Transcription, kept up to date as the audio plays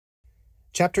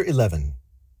Chapter 11.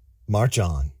 March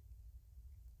On.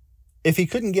 If he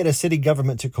couldn't get a city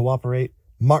government to cooperate,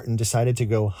 Martin decided to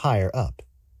go higher up.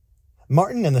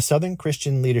 Martin and the Southern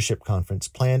Christian Leadership Conference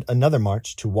planned another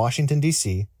march to Washington,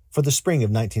 D.C. for the spring of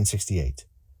 1968.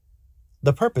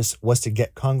 The purpose was to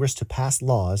get Congress to pass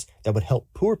laws that would help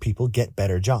poor people get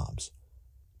better jobs.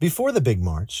 Before the big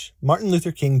march, Martin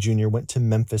Luther King Jr. went to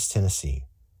Memphis, Tennessee.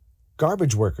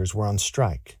 Garbage workers were on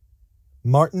strike.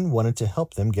 Martin wanted to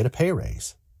help them get a pay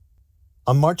raise.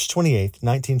 On March 28,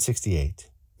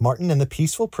 1968, Martin and the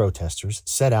peaceful protesters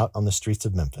set out on the streets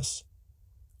of Memphis.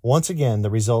 Once again, the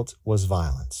result was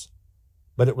violence,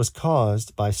 but it was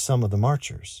caused by some of the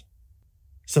marchers.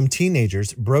 Some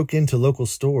teenagers broke into local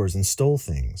stores and stole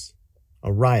things.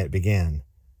 A riot began.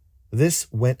 This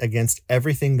went against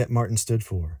everything that Martin stood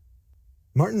for.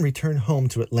 Martin returned home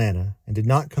to Atlanta and did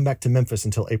not come back to Memphis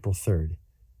until April 3rd.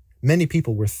 Many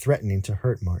people were threatening to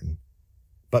hurt Martin,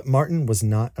 but Martin was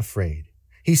not afraid.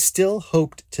 He still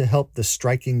hoped to help the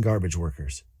striking garbage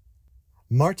workers.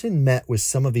 Martin met with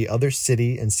some of the other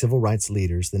city and civil rights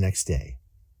leaders the next day.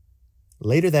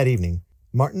 Later that evening,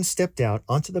 Martin stepped out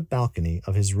onto the balcony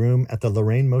of his room at the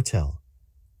Lorraine Motel.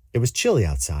 It was chilly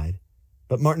outside,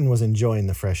 but Martin was enjoying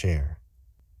the fresh air.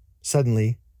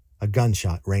 Suddenly, a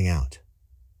gunshot rang out.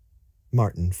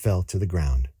 Martin fell to the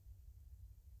ground.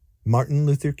 Martin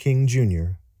Luther King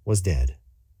Jr. was dead.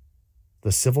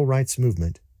 The civil rights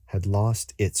movement had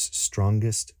lost its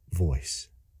strongest voice.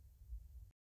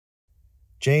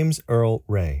 James Earl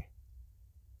Ray.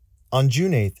 On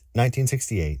June 8,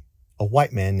 1968, a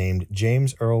white man named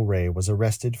James Earl Ray was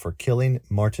arrested for killing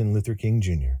Martin Luther King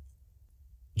Jr.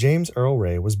 James Earl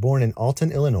Ray was born in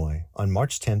Alton, Illinois on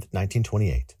March 10,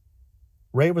 1928.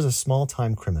 Ray was a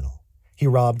small-time criminal. He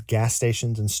robbed gas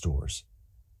stations and stores.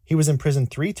 He was imprisoned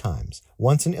 3 times,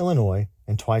 once in Illinois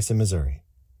and twice in Missouri.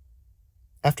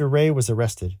 After Ray was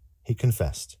arrested, he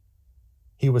confessed.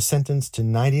 He was sentenced to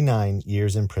 99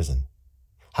 years in prison.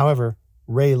 However,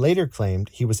 Ray later claimed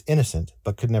he was innocent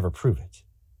but could never prove it.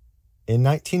 In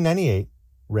 1998,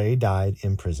 Ray died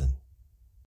in prison.